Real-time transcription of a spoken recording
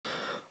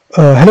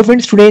Hello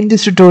friends, today in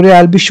this tutorial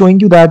I'll be showing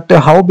you that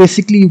how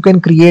basically you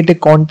can create a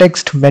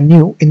context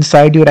menu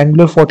inside your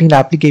Angular 14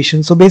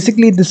 application. So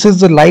basically this is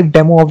the live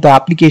demo of the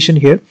application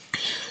here.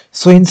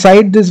 So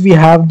inside this we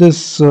have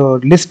this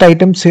list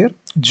items here,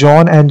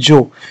 John and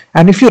Joe,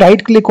 and if you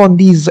right click on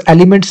these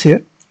elements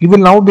here, you will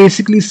now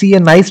basically see a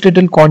nice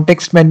little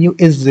context menu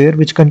is there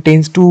which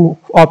contains two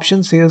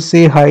options here,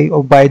 say hi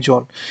or bye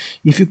John.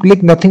 If you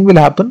click, nothing will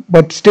happen,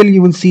 but still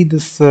you will see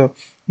this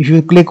if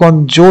you click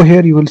on Joe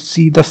here, you will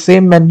see the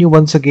same menu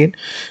once again.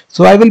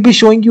 So I will be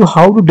showing you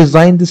how to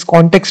design this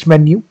context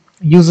menu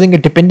using a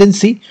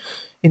dependency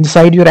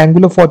inside your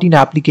Angular 14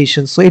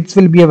 application. So it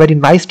will be a very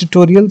nice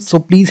tutorial. So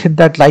please hit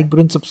that like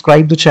button,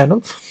 subscribe the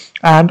channel,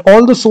 and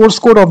all the source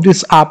code of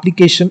this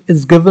application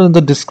is given in the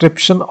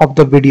description of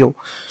the video.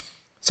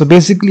 So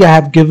basically I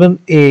have given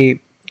a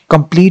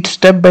complete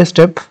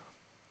step-by-step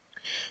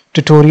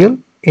tutorial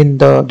in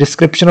the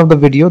description of the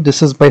video.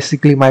 This is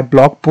basically my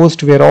blog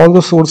post where all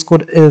the source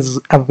code is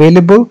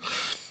available.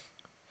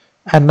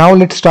 And now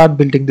let's start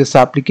building this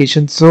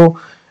application. So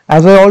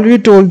as I already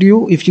told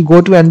you, if you go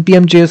to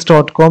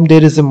npmjs.com,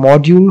 there is a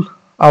module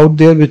out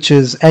there which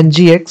is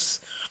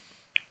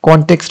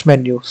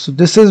ngx-contextmenu. So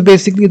this is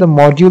basically the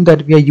module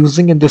that we are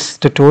using in this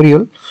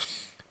tutorial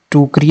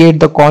to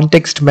create the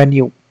context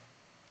menu.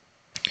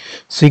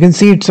 So you can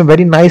see it's a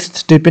very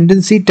nice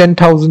dependency.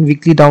 10,000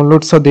 weekly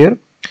downloads are there.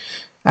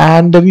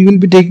 And we will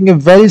be taking a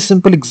very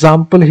simple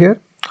example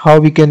here how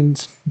we can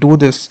do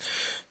this.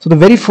 So the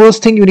very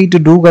first thing you need to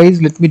do,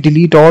 guys, let me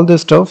delete all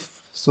this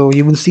stuff. So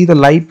you will see the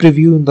live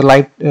preview in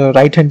the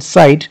right hand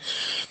side,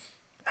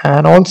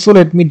 and also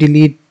let me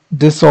delete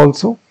this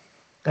also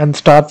and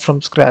start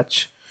from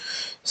scratch.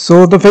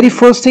 So the very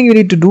first thing you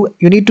need to do,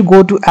 you need to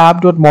go to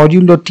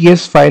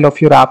app.module.ts file of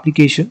your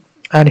application,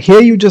 and here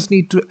you just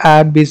need to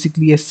add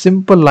basically a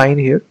simple line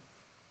here.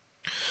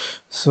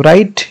 So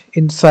right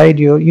inside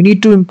here you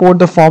need to import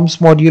the forms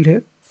module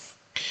here,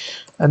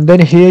 and then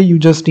here you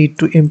just need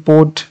to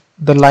import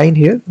the line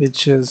here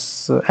which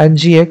is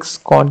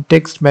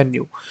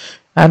ngx-contextmenu,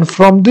 and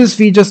from this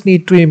we just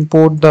need to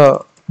import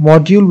the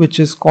module which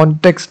is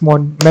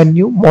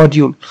context-menu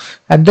module,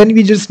 and then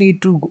we just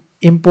need to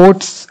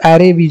import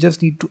array. We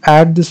just need to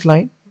add this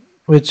line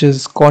which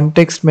is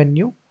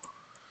context-menu,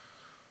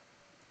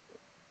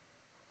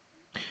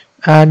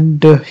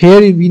 and here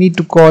we need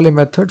to call a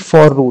method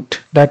for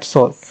root. That's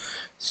all.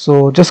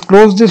 So just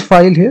close this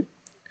file here,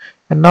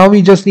 and now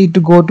we just need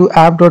to go to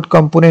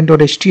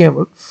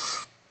app.component.html,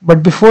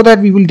 but before that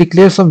we will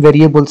declare some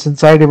variables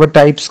inside our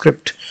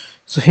TypeScript.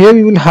 So here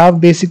we will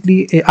have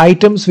basically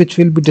items which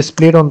will be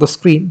displayed on the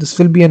screen. This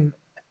will be an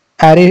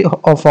array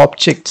of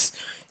objects.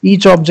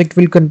 Each object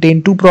will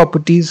contain two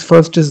properties.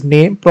 First is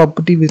name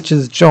property which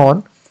is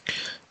John,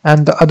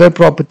 and the other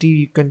property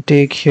you can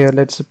take here,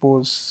 let's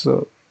suppose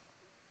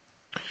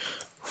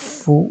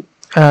foo,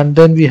 and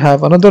then we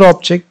have another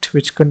object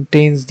which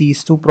contains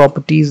these two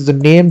properties. The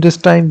name this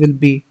time will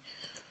be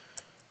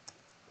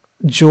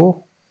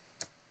Joe,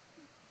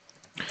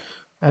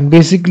 and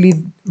basically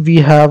we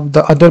have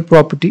the other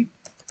property.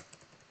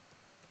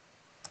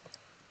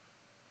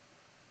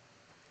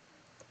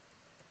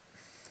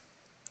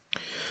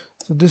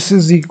 So this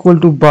is equal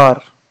to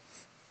bar.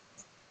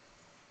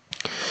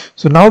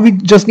 So now we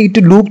just need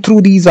to loop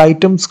through these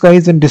items,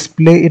 guys, and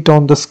display it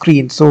on the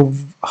screen. So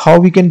how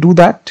we can do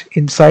that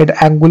inside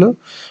Angular?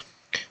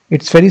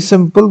 It's very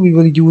simple. We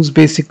will use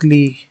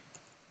basically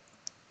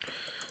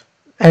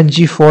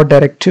ng-for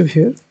directive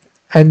here,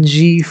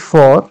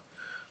 ng-for,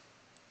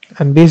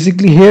 and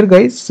basically here,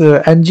 guys,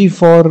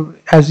 ng-for,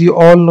 as you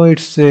all know,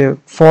 it's a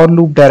for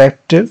loop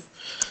directive,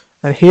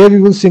 and here we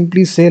will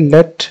simply say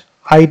let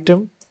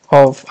item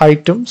of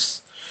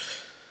items,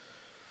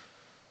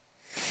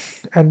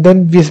 and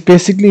then we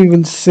basically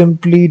will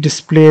simply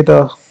display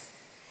the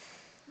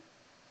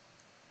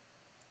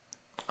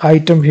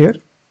item here.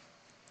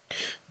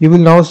 You will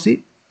now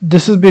see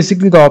this is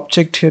basically the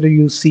object here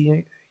you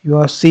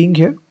are seeing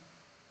here.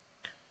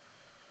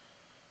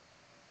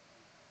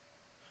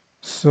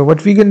 So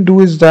what we can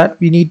do is that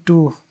we need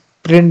to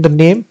print the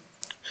name.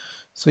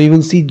 So you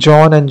will see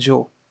John and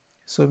Joe.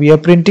 So we are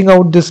printing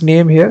out this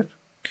name here.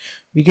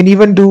 We can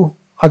even do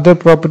other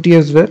property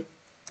as well,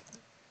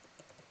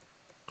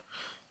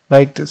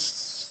 like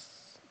this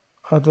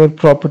other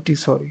property,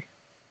 sorry,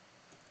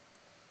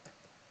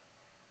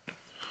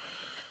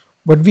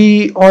 but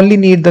we only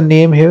need the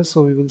name here.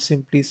 So we will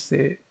simply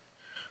say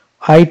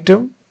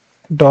item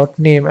dot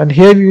name, and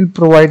here we will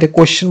provide a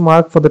question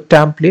mark for the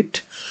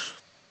template,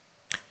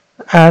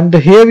 and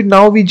here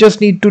now we just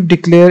need to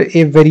declare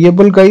a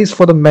variable, guys,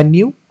 for the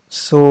menu.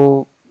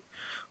 So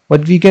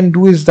what we can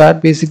do is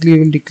that basically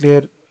we will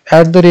declare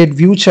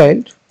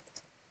 @viewChild,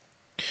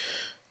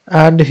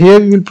 and here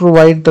we will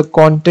provide the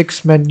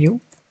context menu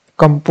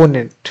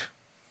component.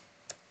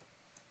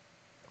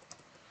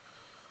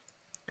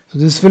 So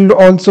this will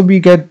also be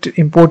get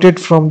imported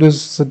from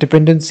this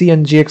dependency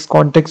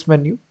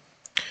ngx-contextmenu,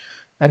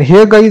 and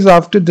here, guys,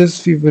 after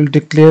this we will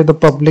declare the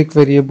public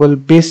variable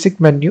basic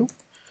menu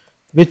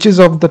which is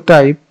of the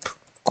type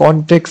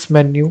context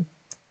menu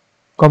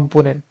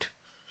component.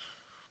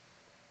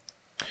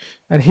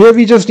 And here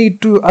we just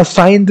need to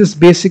assign this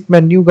basic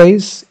menu,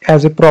 guys,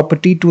 as a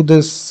property to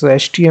this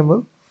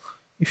HTML.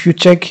 If you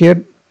check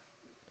here,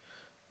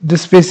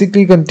 this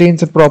basically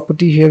contains a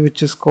property here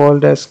which is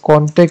called as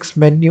context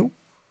menu,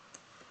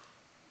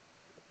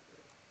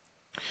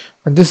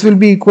 and this will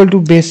be equal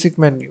to basic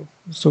menu.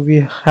 So we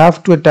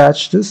have to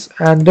attach this,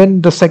 and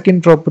then the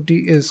second property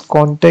is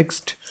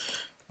context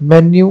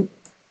menu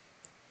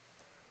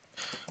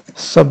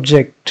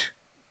subject,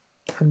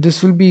 and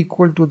this will be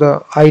equal to the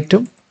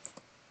item.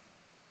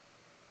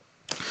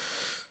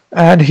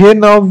 And here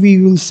now we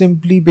will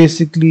simply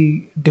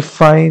basically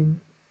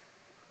define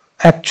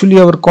actually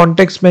our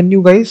context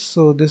menu, guys.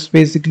 So this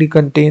basically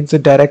contains a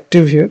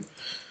directive here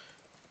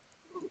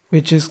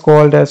which is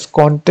called as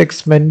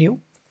context menu.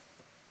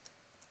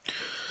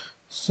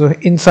 So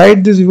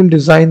inside this we will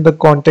design the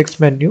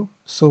context menu.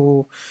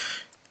 So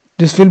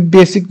this will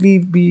basically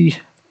be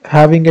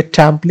having a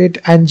template,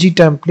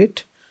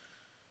 ngtemplate.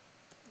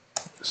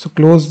 So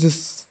close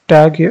this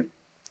tag here.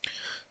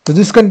 So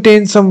this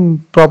contains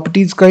some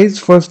properties, guys.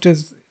 First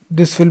is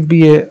this will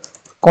be a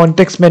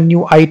context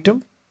menu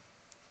item,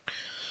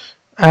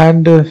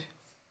 and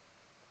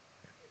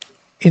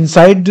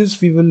inside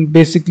this we will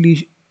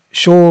basically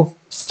show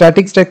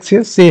static text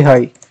here, say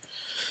hi.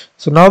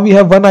 So now we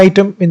have one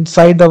item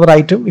inside our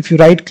item. If you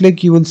right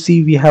click, you will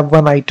see we have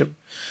one item.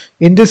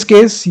 In this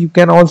case, you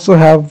can also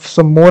have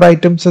some more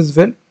items as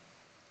well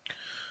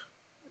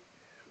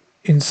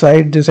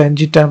inside this ng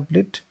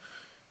template.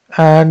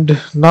 And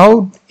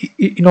now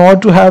in order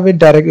to have a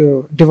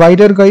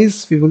divider,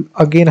 guys, we will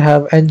again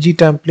have ng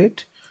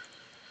template.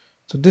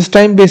 So this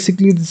time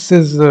basically this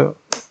is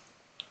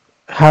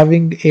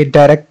having a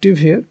directive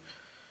here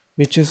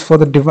which is for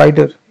the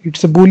divider.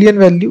 It's a boolean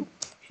value.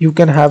 You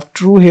can have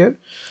true here.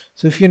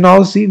 So if you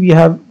now see, we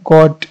have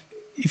got,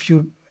 if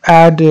you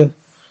add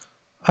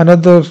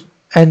another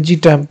ng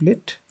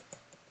template,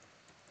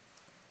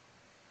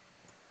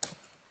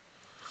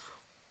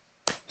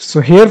 so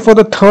here for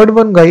the third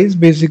one, guys,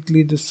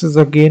 basically this is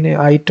again an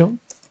item,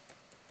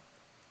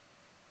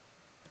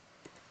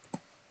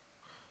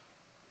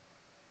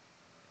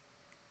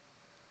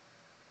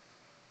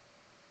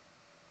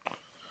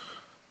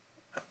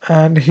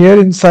 and here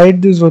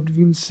inside this what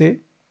we will say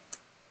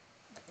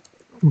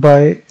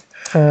by,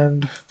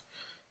 and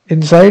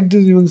inside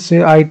this you will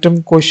say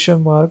item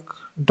question mark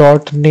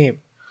dot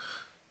name.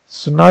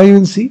 So now you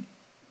will see,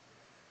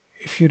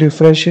 if you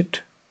refresh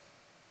it,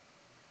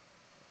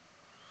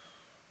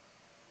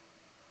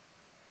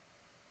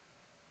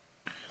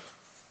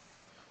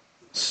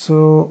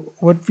 so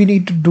what we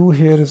need to do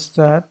here is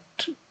that,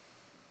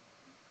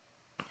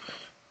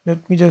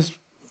 let me just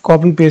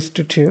copy paste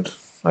it here.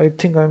 I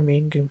think I'm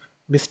making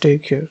a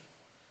mistake here.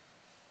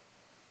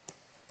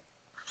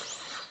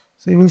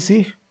 So you will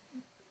see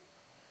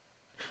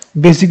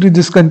basically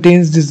this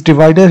contains this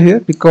divider here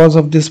because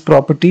of this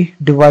property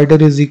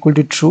divider is equal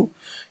to true.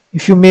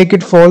 If you make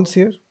it false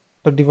here,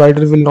 the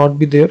divider will not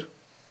be there.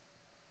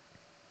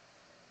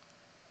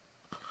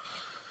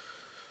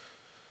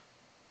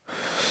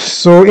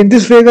 So in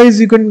this way, guys,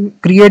 you can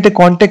create a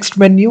context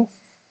menu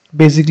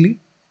basically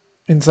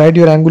inside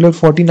your Angular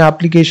 14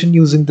 application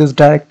using this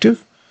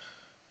directive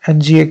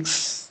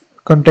ngx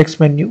context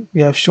menu.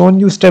 We have shown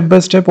you step by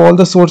step. All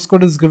the source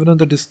code is given in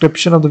the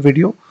description of the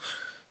video.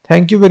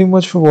 Thank you very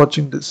much for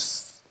watching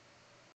this.